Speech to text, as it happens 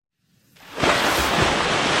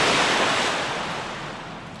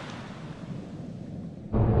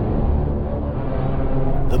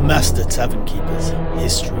Master Tavern Keeper's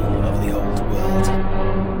History of the Old World.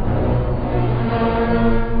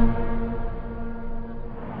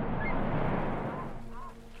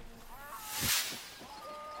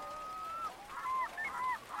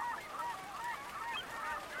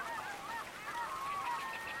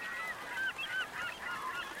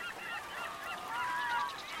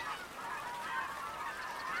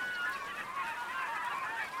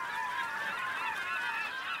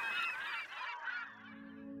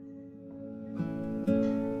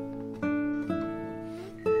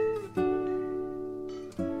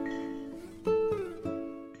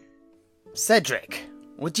 Sedrik,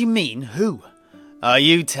 what do you mean, who? Are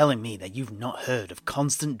you telling me that you've not heard of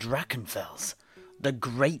Constant Drachenfels, the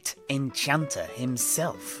great enchanter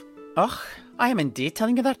himself? Och, I am indeed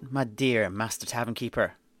telling you that, my dear Master Tavern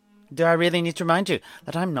Keeper. Do I really need to remind you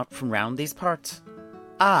that I'm not from round these parts?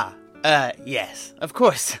 Yes, of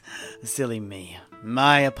course. Silly me.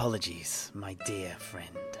 My apologies, my dear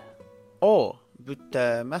friend. Oh,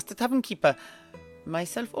 but Master Tavern Keeper,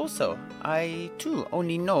 myself also, I too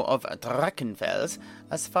only know of Drachenfels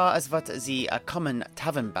as far as what the common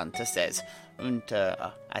tavern banter says, and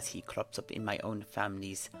as he crops up in my own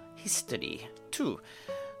family's history too.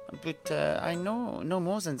 But I know no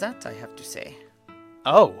more than that, I have to say.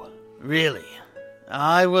 Oh, really?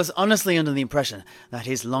 I was honestly under the impression that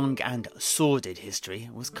his long and sordid history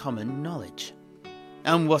was common knowledge.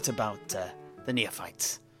 And what about the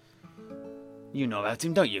neophytes? You know about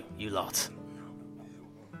him, don't you, you lot?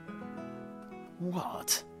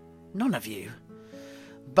 What? None of you?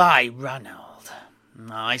 By Ranald.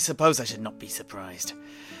 I suppose I should not be surprised.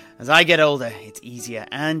 As I get older, it's easier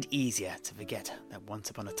and easier to forget that once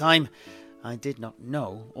upon a time, I did not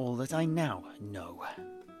know all that I now know.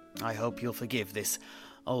 I hope you'll forgive this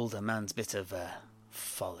older man's bit of,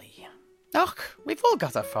 folly. Och, we've all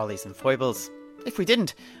got our follies and foibles. If we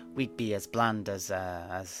didn't, we'd be as bland as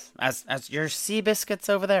your sea biscuits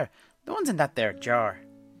over there. The ones in that there jar.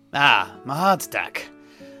 Ah, my hardtack.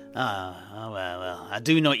 Well, I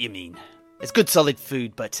do know what you mean. It's good solid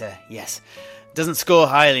food, but, yes, doesn't score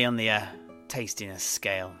highly on the, tastiness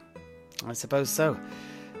scale. I suppose so.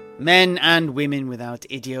 Men and women without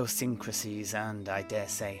idiosyncrasies and, I dare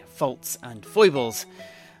say, faults and foibles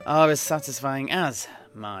are as satisfying as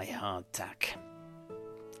my hardtack.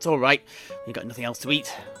 It's all right, you've got nothing else to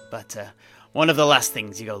eat, but one of the last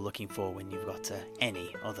things you go looking for when you've got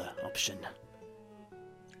any other option.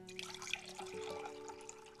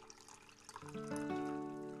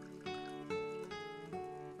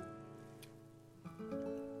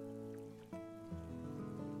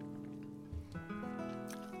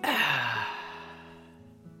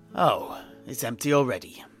 Oh, it's empty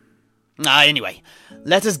already. Anyway,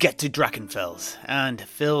 let us get to Drachenfels and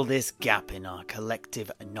fill this gap in our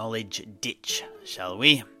collective knowledge ditch, shall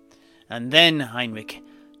we? And then, Heinrich,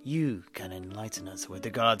 you can enlighten us with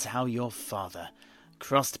regards how your father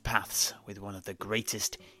crossed paths with one of the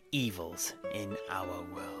greatest evils in our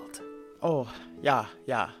world. Oh, yeah,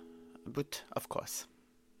 but of course.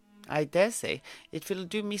 I dare say it will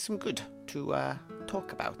do me some good to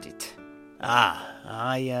talk about it.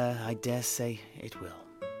 I dare say it will.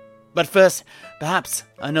 But first, perhaps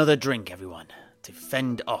another drink, everyone, to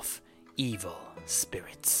fend off evil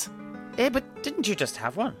spirits. But didn't you just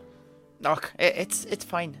have one? Och, it's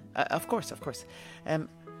fine. Of course.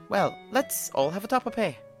 Well, let's all have a top of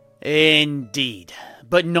pay. Indeed.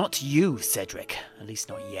 But not you, Sedrik. At least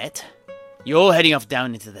not yet. You're heading off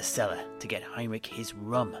down into the cellar to get Heinrich his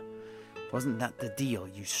rum. Wasn't that the deal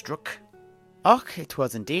you struck? Och, it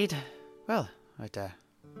was indeed. Well, I'd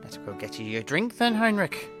better go get you your drink then,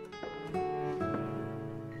 Heinrich.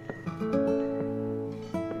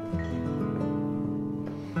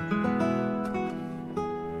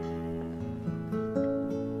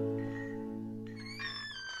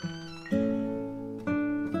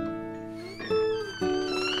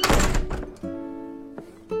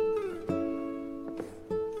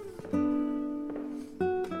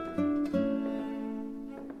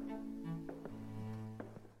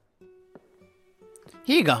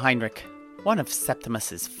 Here you go, Heinrich. One of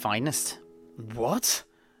Septimus's finest. What?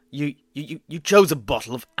 You chose a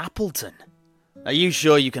bottle of Appleton. Are you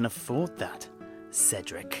sure you can afford that,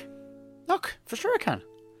 Sedrik? Look, for sure I can.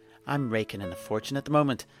 I'm raking in a fortune at the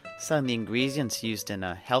moment, selling the ingredients used in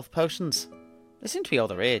health potions. They seem to be all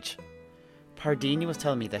the rage. Pardini was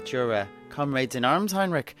telling me that your comrades in arms,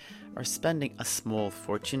 Heinrich, are spending a small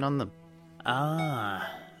fortune on them.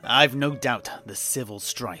 I've no doubt the civil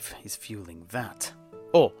strife is fueling that.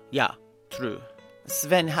 Oh, yeah, true.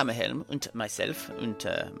 Sven Hammerhelm and myself and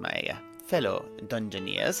my fellow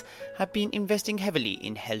dungeoneers have been investing heavily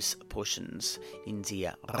in health potions in the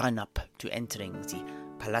run-up to entering the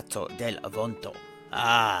Palazzo del Avonto.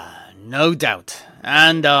 No doubt,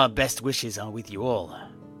 and our best wishes are with you all.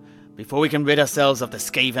 Before we can rid ourselves of the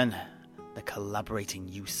Skaven, the collaborating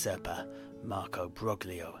usurper, Marco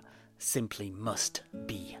Broglio, simply must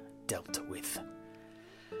be dealt with.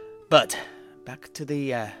 But, back to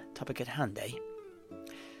the topic at hand, eh?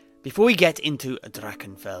 Before we get into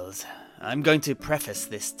Drachenfels, I'm going to preface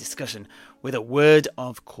this discussion with a word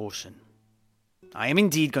of caution. I am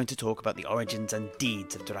indeed going to talk about the origins and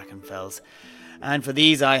deeds of Drachenfels, and for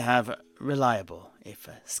these I have reliable, if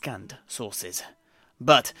scanned, sources.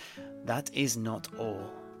 But that is not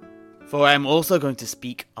all, for I am also going to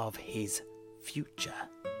speak of his future.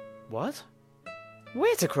 What?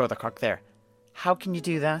 Wait a crow the cock there. How can you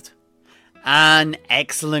do that? An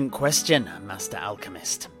excellent question, Master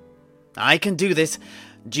Alchemist. I can do this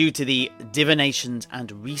due to the divinations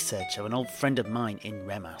and research of an old friend of mine in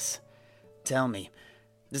Remas. Tell me,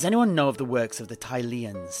 does anyone know of the works of the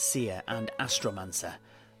Tilean seer and astromancer,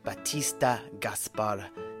 Battista Gaspar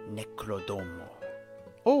Necrodomo?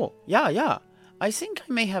 Oh, yeah. I think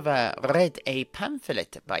I may have read a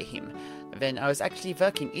pamphlet by him when I was actually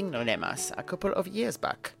working in Remas a couple of years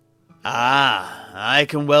back. I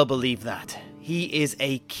can well believe that. He is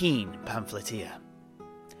a keen pamphleteer.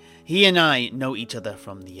 He and I know each other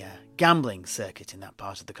from the gambling circuit in that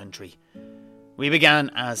part of the country. We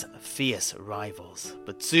began as fierce rivals,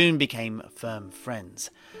 but soon became firm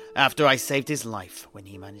friends, after I saved his life when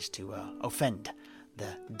he managed to offend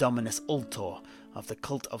the Dominus Ultor of the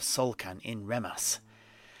cult of Solkan in Remas.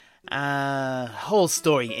 A whole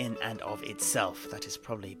story in and of itself that is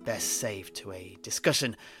probably best saved to a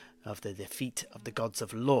discussion of the defeat of the gods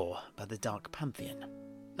of law by the Dark Pantheon.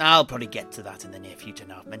 I'll probably get to that in the near future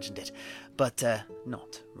now I've mentioned it, but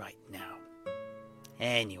not right now.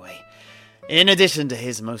 Anyway, in addition to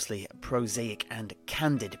his mostly prosaic and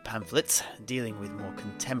candid pamphlets dealing with more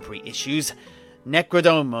contemporary issues,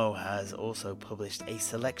 Necrodomo has also published a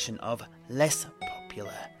selection of less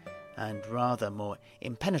popular and rather more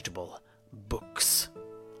impenetrable books.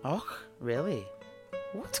 Oh, really?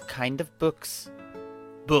 What kind of books?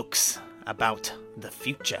 Books about the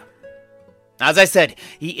future. As I said,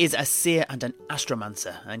 he is a seer and an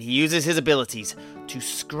astromancer, and he uses his abilities to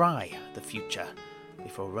scry the future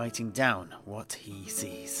before writing down what he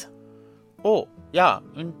sees. Oh, yeah,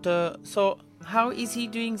 and so how is he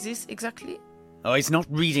doing this exactly? Oh, he's not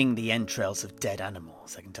reading the entrails of dead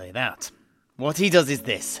animals, I can tell you that. What he does is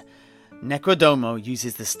this. Necrodomo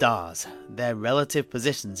uses the stars, their relative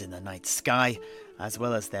positions in the night sky, as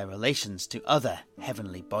well as their relations to other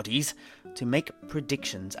heavenly bodies, to make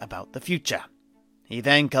predictions about the future. He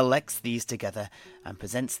then collects these together and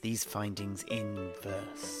presents these findings in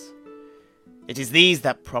verse. It is these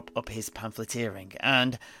that prop up his pamphleteering,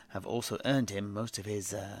 and have also earned him most of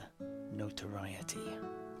his notoriety.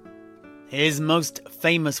 His most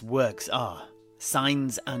famous works are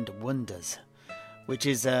Signs and Wonders, which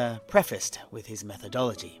is prefaced with his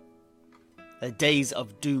methodology. The Days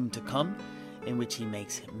of Doom to Come, in which he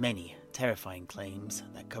makes many terrifying claims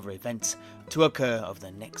that cover events to occur of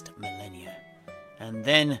the next millennia. And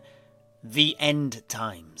then The End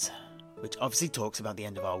Times, which obviously talks about the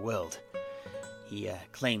end of our world. He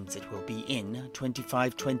claims it will be in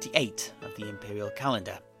 2528 of the imperial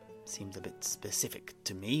calendar. Seems a bit specific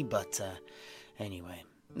to me, but anyway.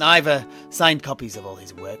 I've signed copies of all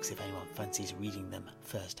his works if anyone fancies reading them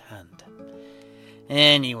firsthand.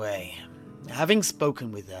 Anyway, having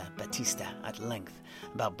spoken with Battista at length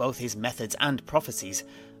about both his methods and prophecies,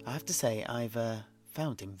 I have to say I've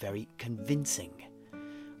found him very convincing,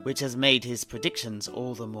 which has made his predictions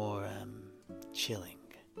all the more chilling.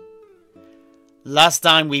 Last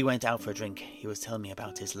time we went out for a drink, he was telling me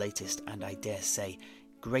about his latest and, I dare say,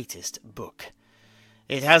 greatest book.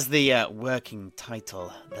 It has the working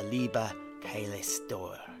title, The Liber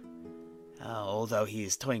Caelestor, although he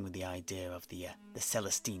is toying with the idea of the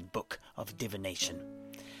Celestine Book of Divination.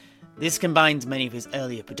 This combines many of his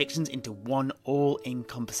earlier predictions into one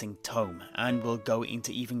all-encompassing tome, and will go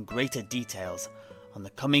into even greater details on the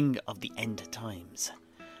coming of the end times,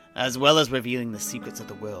 as well as revealing the secrets of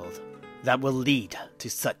the world that will lead to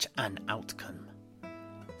such an outcome.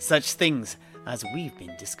 Such things as we've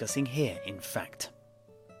been discussing here, in fact.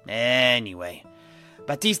 Anyway,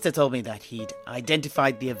 Battista told me that he'd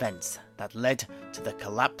identified the events that led to the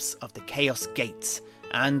collapse of the Chaos Gates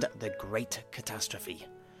and the Great Catastrophe.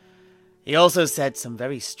 He also said some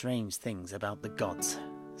very strange things about the gods,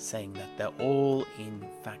 saying that they're all, in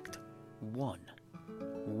fact, one.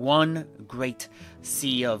 One great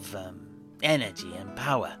sea of energy and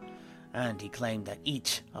power, and he claimed that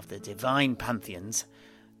each of the divine pantheons,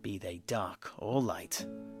 be they dark or light,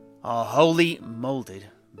 are wholly moulded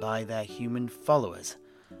by their human followers,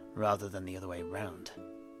 rather than the other way round.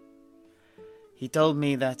 He told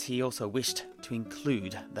me that he also wished to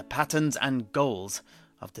include the patterns and goals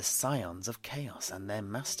of the scions of chaos and their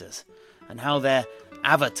masters, and how their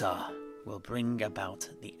avatar will bring about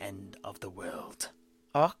the end of the world.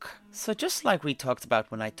 Och, so just like we talked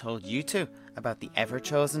about when I told you two about the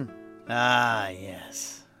Ever-Chosen. Ah,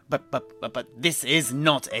 yes. But this is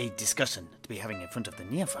not a discussion to be having in front of the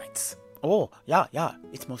neophytes. Oh, yeah,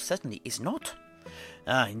 it most certainly is not.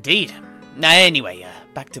 Ah, indeed. Anyway,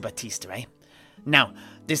 back to Batista, eh? Now,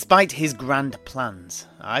 despite his grand plans,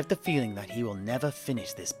 I've the feeling that he will never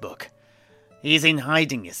finish this book. He's in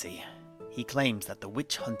hiding, you see. He claims that the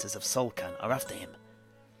witch hunters of Solkan are after him.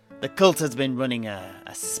 The cult has been running a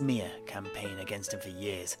smear campaign against him for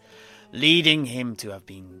years, leading him to have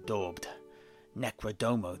been daubed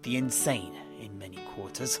Necrodomo the Insane in many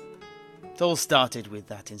quarters. It all started with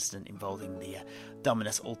that incident involving the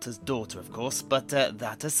Dominus Altar's daughter, of course, but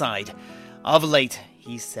that aside, of late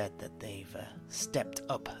he said that they've stepped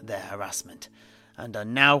up their harassment and are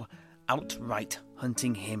now outright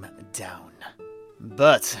hunting him down.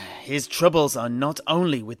 But his troubles are not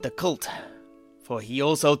only with the cult, for he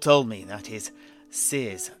also told me that his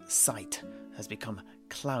seer's sight has become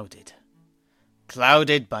clouded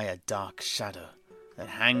by a dark shadow that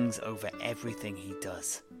hangs over everything he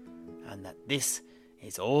does, and that this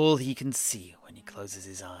is all he can see when he closes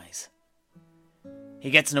his eyes. He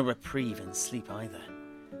gets no reprieve in sleep either.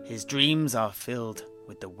 His dreams are filled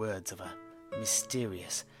with the words of a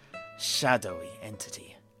mysterious, shadowy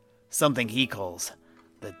entity, something he calls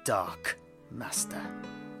the Dark Master.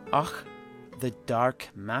 Och, the Dark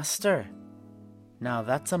Master. Now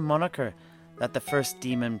that's a moniker that the first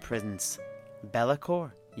demon prince,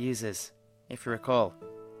 Be'lakor, uses, if you recall.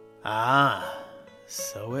 Ah,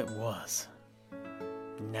 so it was.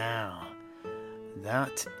 Now,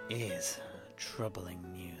 that is troubling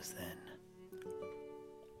news then.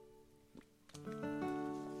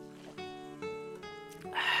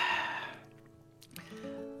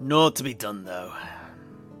 Naught to be done, though.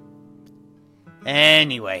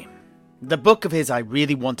 Anyway, the book of his I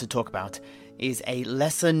really want to talk about is a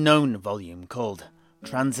lesser-known volume called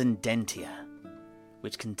Transcendentia,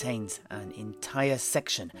 which contains an entire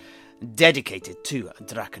section dedicated to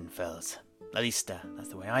Drachenfels. At least, that's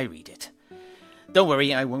the way I read it. Don't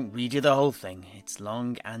worry, I won't read you the whole thing. It's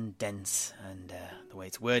long and dense, and the way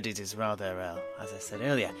it's worded is rather, as I said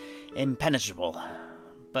earlier, impenetrable.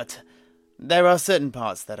 But there are certain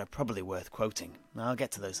parts that are probably worth quoting. I'll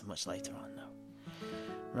get to those much later on, though.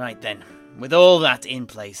 Right then, with all that in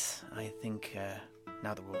place, I think,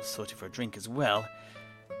 now that we're all sorted for a drink as well,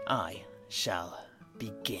 I shall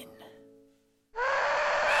begin.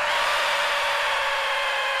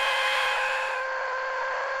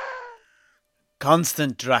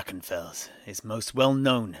 Constant Drachenfels is most well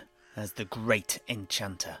known as the Great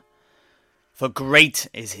Enchanter, for great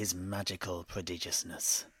is his magical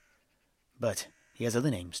prodigiousness. But he has other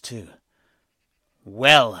names too.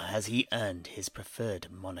 Well has he earned his preferred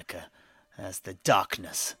moniker as the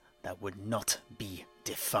darkness that would not be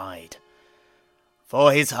defied.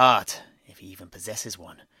 For his heart, if he even possesses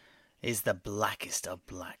one, is the blackest of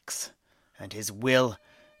blacks, and his will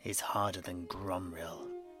is harder than Gromril.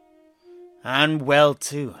 And well,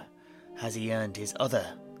 too, has he earned his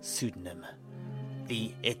other pseudonym,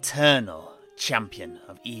 the Eternal Champion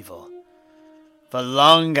of Evil. For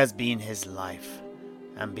long has been his life,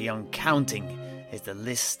 and beyond counting is the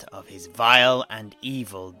list of his vile and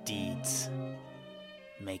evil deeds.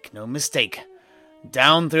 Make no mistake,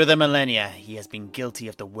 down through the millennia he has been guilty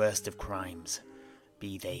of the worst of crimes,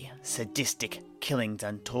 be they sadistic killings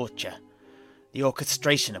and torture, the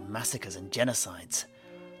orchestration of massacres and genocides,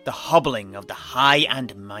 the hobbling of the high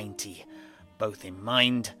and mighty, both in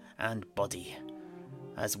mind and body,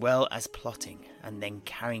 as well as plotting and then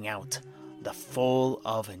carrying out the fall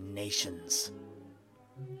of nations.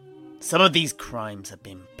 Some of these crimes have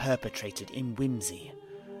been perpetrated in whimsy,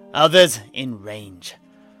 others in rage,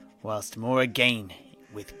 whilst more again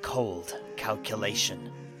with cold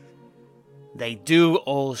calculation. They do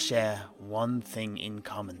all share one thing in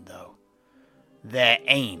common, though. Their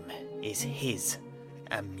aim is his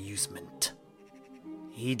amusement.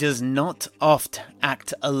 He does not oft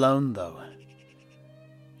act alone, though.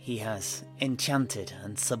 He has enchanted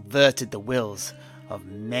and subverted the wills of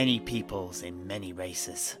many peoples in many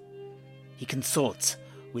races. He consorts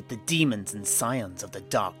with the demons and scions of the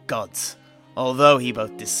dark gods, although he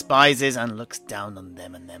both despises and looks down on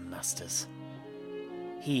them and their masters.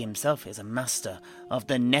 He himself is a master of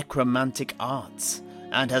the necromantic arts,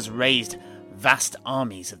 and has raised vast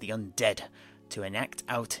armies of the undead to enact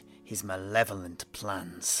out his malevolent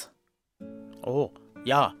plans. Oh,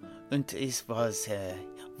 ja, and it was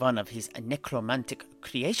one of his necromantic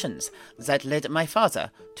creations that led my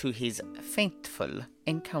father to his fateful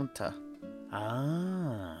encounter.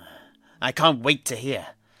 Ah, I can't wait to hear.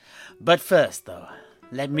 But first, though,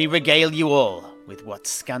 let me regale you all with what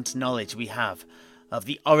scant knowledge we have of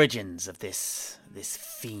the origins of this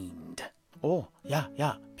fiend. Oh,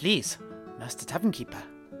 yeah, please, Master Tavern Keeper,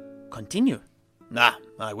 continue.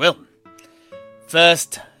 I will.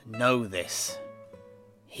 First, know this.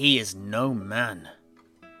 He is no man.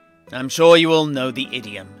 I'm sure you all know the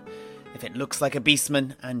idiom. If it looks like a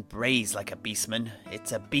beastman and brays like a beastman,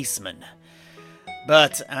 it's a beastman.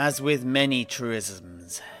 But as with many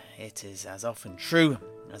truisms, it is as often true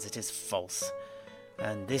as it is false.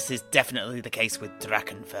 And this is definitely the case with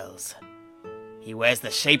Drachenfels. He wears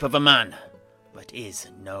the shape of a man, but is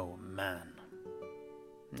no man.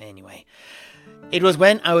 Anyway, it was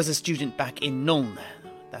when I was a student back in Nuln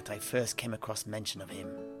that I first came across mention of him,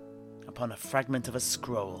 upon a fragment of a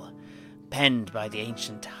scroll penned by the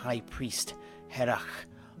ancient high priest Herach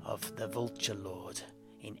of the Vulture Lord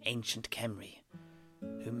in ancient Kemri,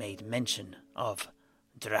 who made mention of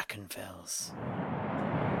Drachenfels.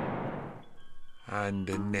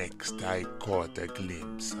 And next I caught a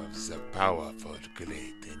glimpse of the powerful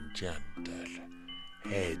great enchanter,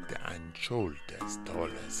 head and shoulders taller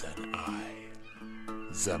than I.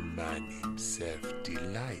 The man himself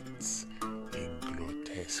delights in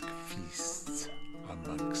grotesque feasts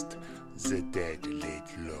amongst the dead laid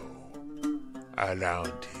low.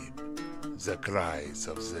 Around him, the cries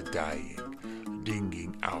of the dying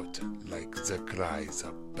ringing out like the cries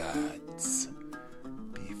of birds,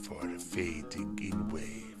 before fading in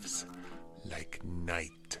waves like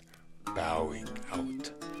night bowing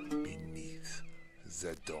out beneath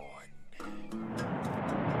the dawn.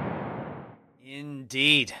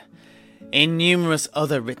 Indeed. In numerous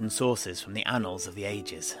other written sources from the annals of the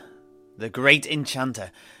ages, the great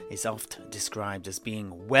enchanter is oft described as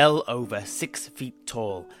being well over 6 feet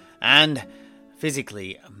tall and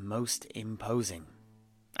physically most imposing.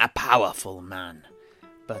 A powerful man.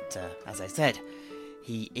 But, as I said,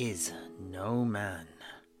 he is no man.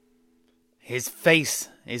 His face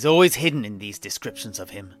is always hidden in these descriptions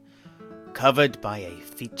of him, covered by a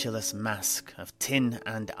featureless mask of tin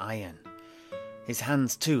and iron. His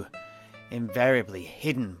hands, too, invariably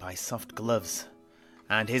hidden by soft gloves,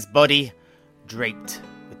 and his body draped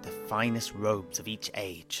with the finest robes of each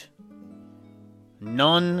age.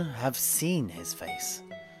 None have seen his face,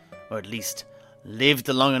 or at least lived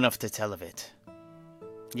long enough to tell of it.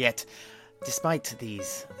 Yet, despite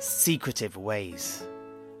these secretive ways,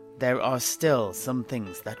 there are still some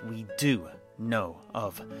things that we do know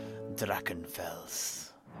of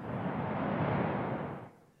Drachenfels.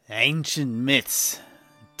 Ancient myths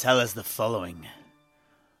tell us the following.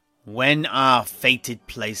 When our fated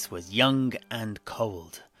place was young and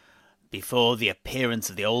cold, before the appearance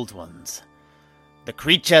of the Old Ones, the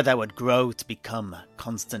creature that would grow to become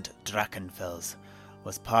constant Drachenfels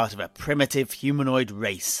was part of a primitive humanoid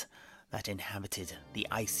race that inhabited the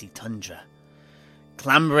icy tundra,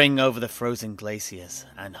 clambering over the frozen glaciers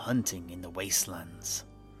and hunting in the wastelands.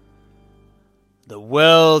 The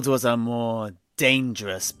world was a more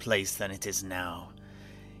dangerous place than it is now.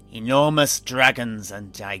 Enormous dragons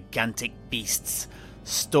and gigantic beasts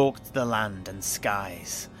stalked the land and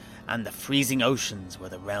skies, and the freezing oceans were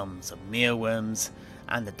the realms of mealworms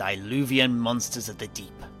and the diluvian monsters of the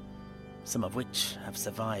deep, some of which have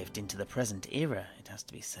survived into the present era, it has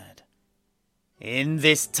to be said. In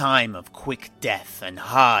this time of quick death and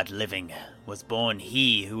hard living was born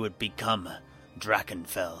he who would become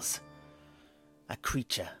Drachenfels, a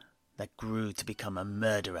creature that grew to become a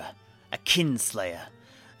murderer, a kinslayer,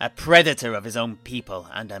 a predator of his own people,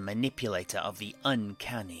 and a manipulator of the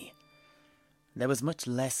uncanny. There was much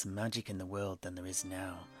less magic in the world than there is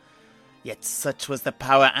now, yet such was the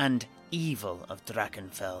power and evil of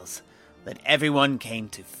Drachenfels that everyone came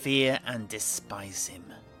to fear and despise him.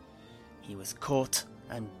 He was caught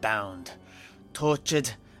and bound,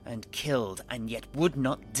 tortured and killed, and yet would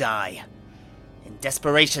not die. In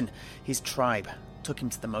desperation, his tribe took him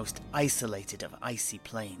to the most isolated of icy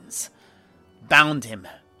plains, bound him,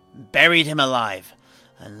 buried him alive,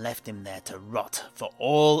 and left him there to rot for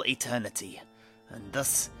all eternity. And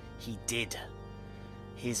thus he did,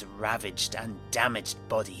 his ravaged and damaged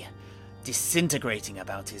body disintegrating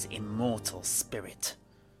about his immortal spirit.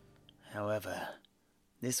 However,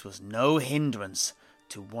 this was no hindrance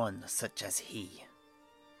to one such as he.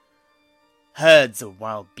 Herds of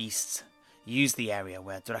wild beasts used the area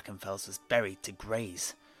where Drachenfels was buried to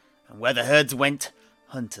graze, and where the herds went,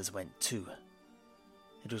 hunters went too.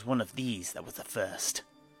 It was one of these that was the first.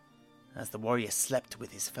 As the warrior slept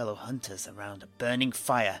with his fellow hunters around a burning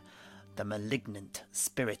fire, the malignant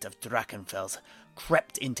spirit of Drachenfels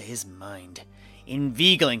crept into his mind,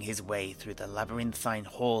 inveigling his way through the labyrinthine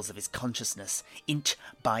halls of his consciousness, inch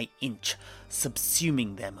by inch,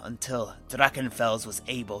 subsuming them until Drachenfels was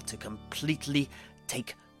able to completely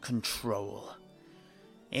take control.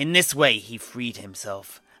 In this way he freed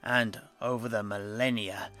himself, and over the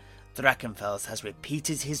millennia, Drachenfels has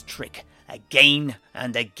repeated his trick again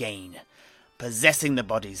and again, possessing the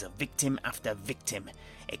bodies of victim after victim,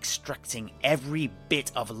 extracting every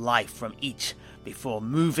bit of life from each before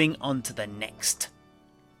moving on to the next.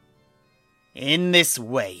 In this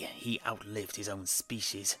way, he outlived his own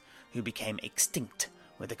species, who became extinct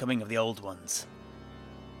with the coming of the Old Ones.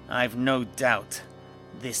 I've no doubt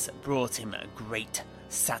this brought him a great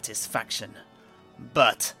satisfaction,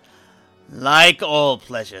 but, like all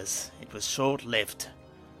pleasures, it was short-lived,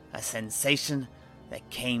 a sensation that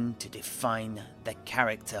came to define the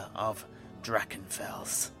character of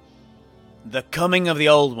Drachenfels. The coming of the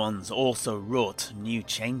Old Ones also wrought new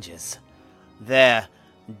changes. Their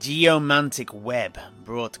geomantic web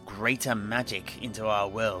brought greater magic into our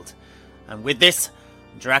world, and with this,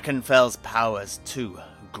 Drachenfels' powers too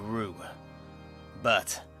grew.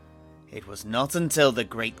 But it was not until the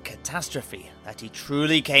great catastrophe that he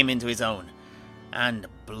truly came into his own, and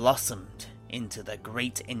blossomed into the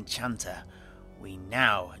great enchanter we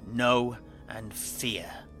now know and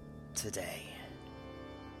fear today.